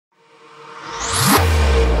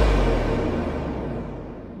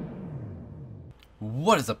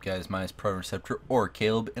What is up, guys? My name is ProInterceptor, or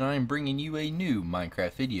Caleb, and I am bringing you a new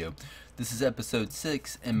Minecraft video. This is episode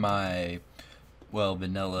 6 in my,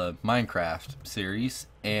 vanilla Minecraft series,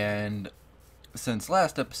 and since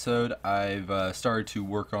last episode, I've started to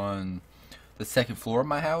work on the second floor of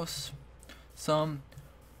my house some,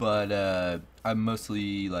 but I'm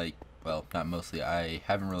mostly, not mostly, I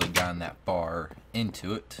haven't really gotten that far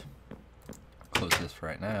into it. I'll close this for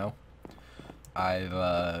right now.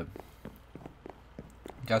 I've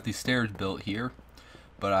got these stairs built here,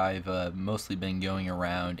 but I've mostly been going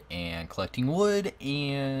around and collecting wood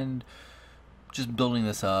and just building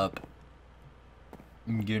this up.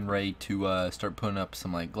 I'm getting ready to start putting up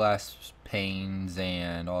some glass panes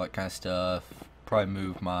and all that kind of stuff. Probably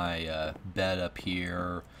move my bed up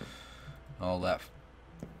here, all that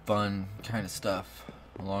fun kind of stuff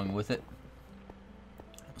along with it.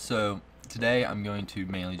 So today I'm going to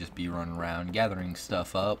mainly just be running around gathering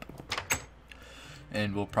stuff up,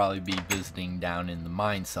 and we'll probably be visiting down in the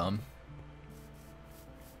mine some.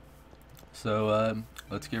 So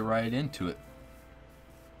let's get right into it.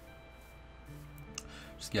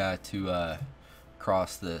 Just got to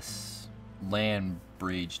cross this land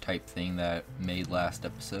bridge type thing that I made last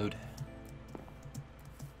episode.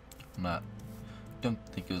 Don't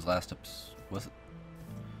think it was last episode, was it?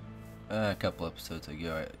 A couple episodes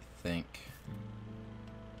ago, I think.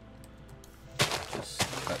 Just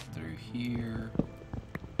cut through here.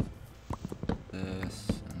 This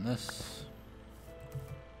and this,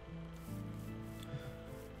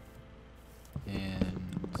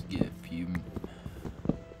 and let's get a few.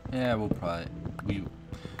 Yeah, we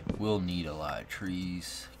will need a lot of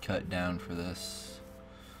trees cut down for this.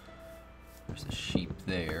 There's a sheep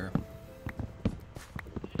there.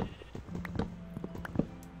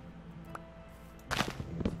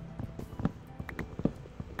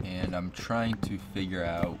 And I'm trying to figure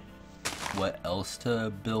out what else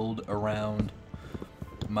to build around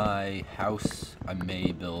my house. I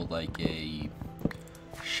may build like a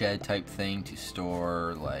shed type thing to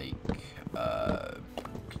store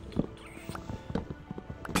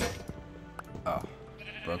oh,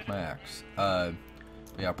 broke my axe. Yeah,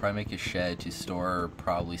 I'll probably make a shed to store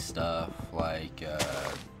probably stuff like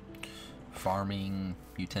farming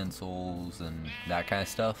utensils and that kind of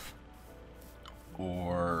stuff.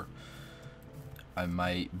 Or I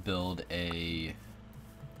might build a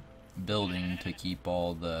building to keep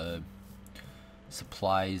all the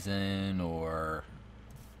supplies in, or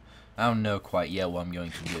I don't know quite yet what I'm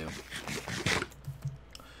going to do.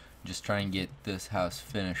 Just try and get this house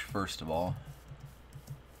finished first of all.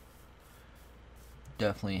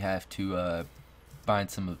 Definitely have to find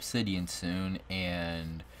some obsidian soon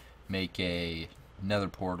and make a nether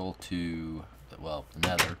portal to, well, the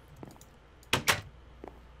nether.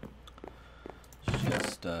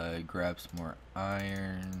 Just grab some more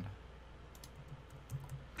iron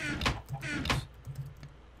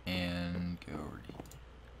and go over here.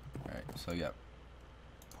 Alright, so I got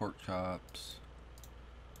pork chops,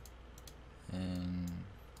 and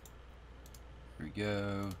here we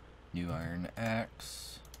go. New iron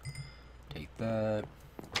axe. Take that.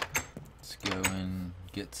 Let's go and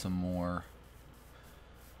get some more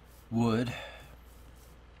wood.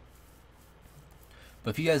 But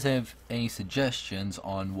if you guys have any suggestions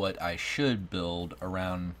on what I should build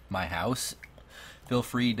around my house, feel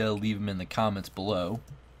free to leave them in the comments below.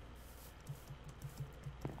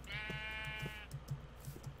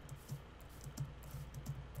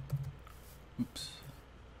 Oops.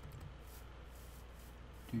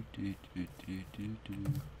 There's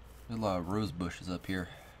a lot of rose bushes up here.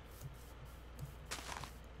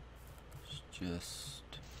 Just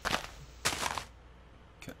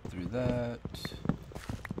cut through that.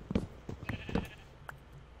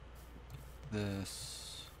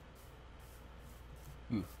 This.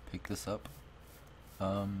 Ooh, pick this up.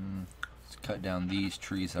 Let's cut down these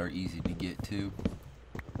trees that are easy to get to.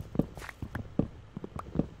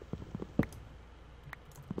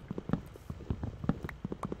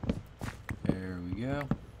 There we go.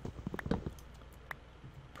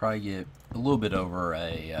 Probably get a little bit over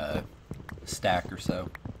a stack or so.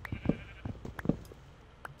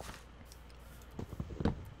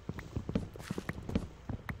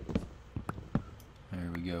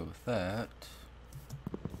 Go with that.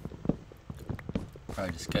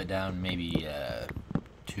 Probably just cut down maybe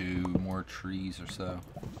 2 more trees or so.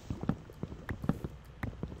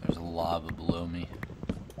 There's a lava below me.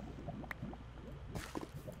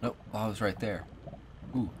 Nope, lava's right there.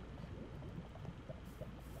 Ooh.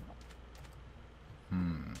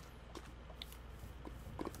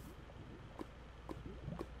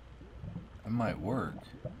 That might work.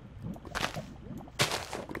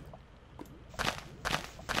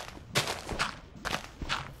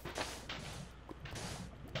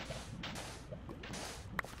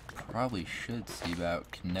 probably should see about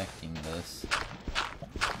connecting this.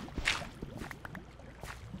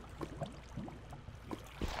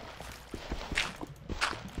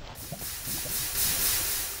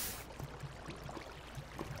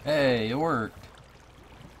 Hey, it worked.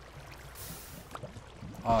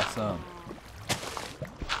 Awesome.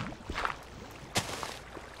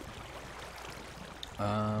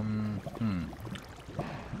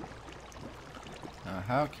 Now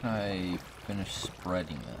how can I finish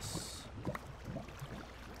spreading this?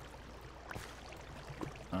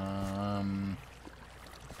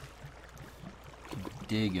 Could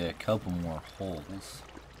dig a couple more holes.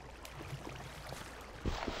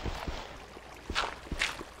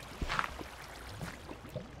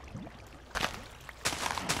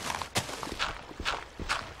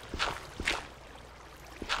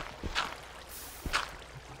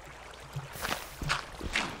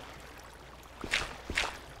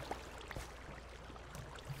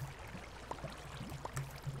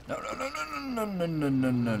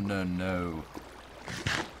 No.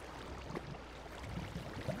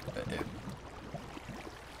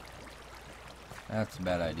 That's a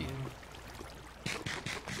bad idea.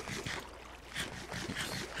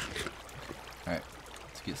 Alright,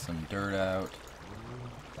 let's get some dirt out.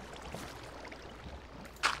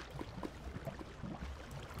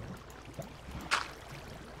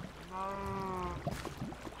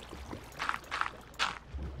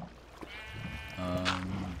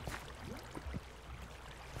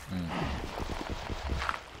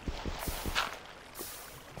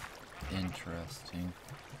 Interesting.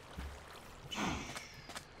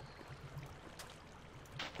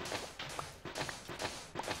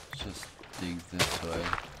 Let's just dig this way.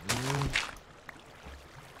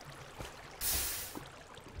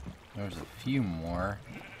 There's a few more.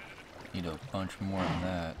 Need a bunch more than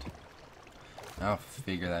that. I'll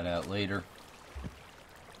figure that out later.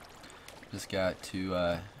 Just got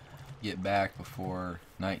to get back before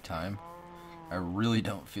nighttime. I really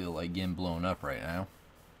don't feel like getting blown up right now.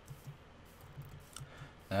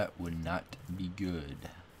 That would not be good.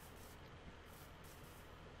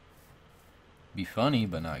 Be funny,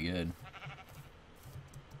 but not good.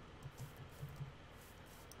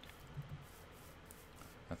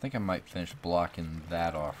 I think I might finish blocking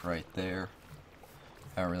that off right there.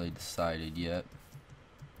 Haven't really decided yet.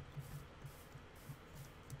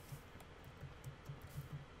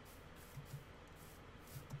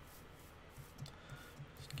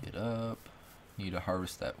 Let's get up. Need to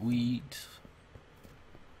harvest that wheat.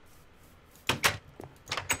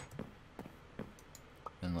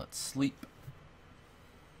 And let's sleep.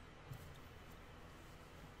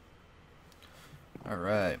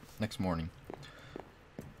 Alright, next morning.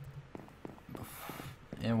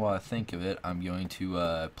 And while I think of it, I'm going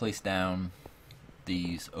to place down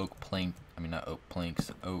these oak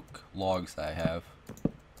logs that I have.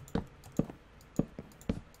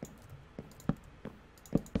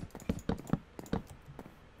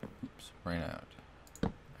 Oops, ran out.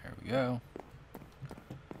 There we go.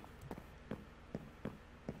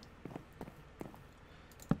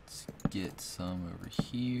 Let's get some over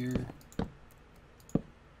here.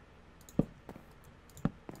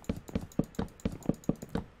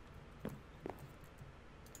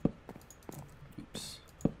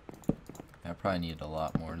 Probably need a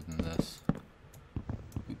lot more than this.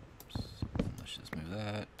 Oops. Let's just move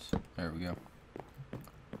that. There we go.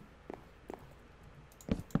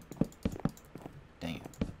 Dang.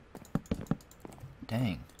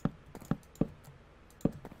 Dang.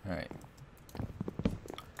 Alright.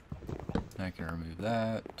 Now I can remove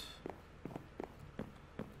that.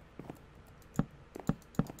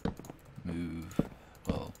 Move.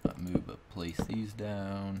 Well, not move, but place these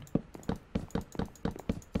down.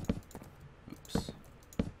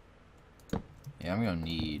 Yeah, I'm gonna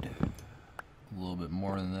need a little bit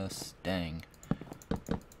more than this. Dang.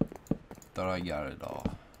 Thought I got it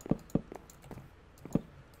all.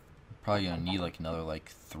 Probably gonna need like another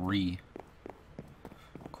 3.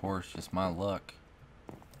 Of course, just my luck.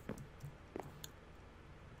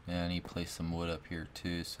 Yeah, I need to place some wood up here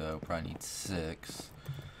too, so probably need 6.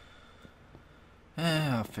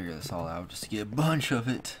 I'll figure this all out just to get a bunch of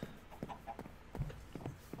it.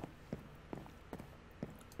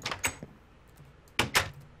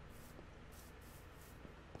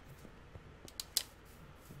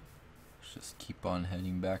 Just keep on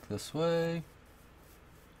heading back this way.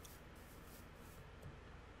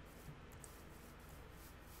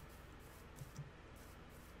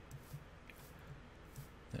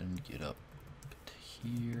 Then get up to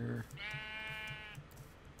here.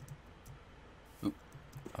 Oop.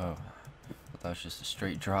 Oh, I thought that was just a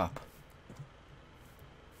straight drop.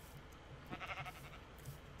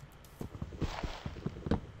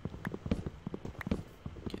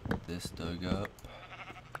 this dug up.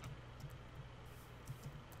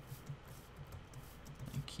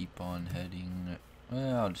 And keep on heading.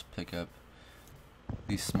 Well, I'll just pick up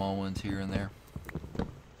these small ones here and there.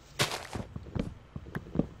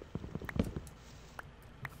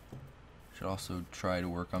 Should also try to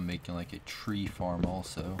work on making like a tree farm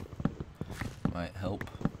also. Might help.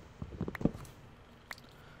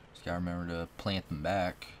 Just gotta remember to plant them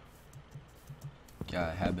back.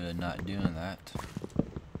 Got a habit of not doing that.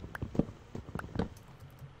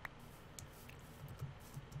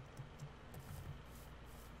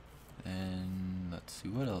 And let's see,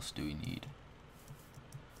 what else do we need?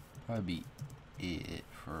 Probably be it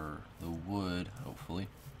for the wood, hopefully.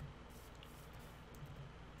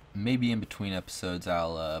 Maybe in between episodes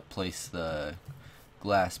I'll place the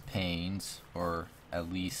glass panes, or at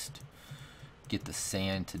least get the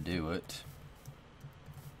sand to do it.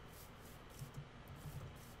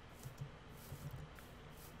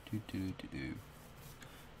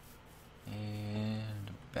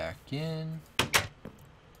 And back in.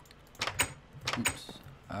 Oops,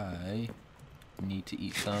 I need to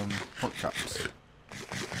eat some pork chops.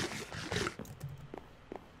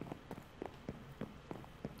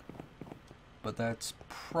 But that's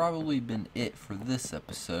probably been it for this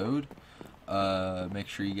episode. Make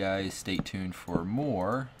sure you guys stay tuned for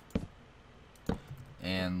more.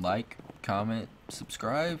 And like, comment,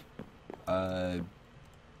 subscribe.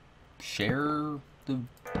 Share the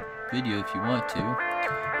video if you want to.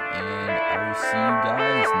 And I will see you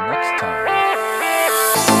guys next time.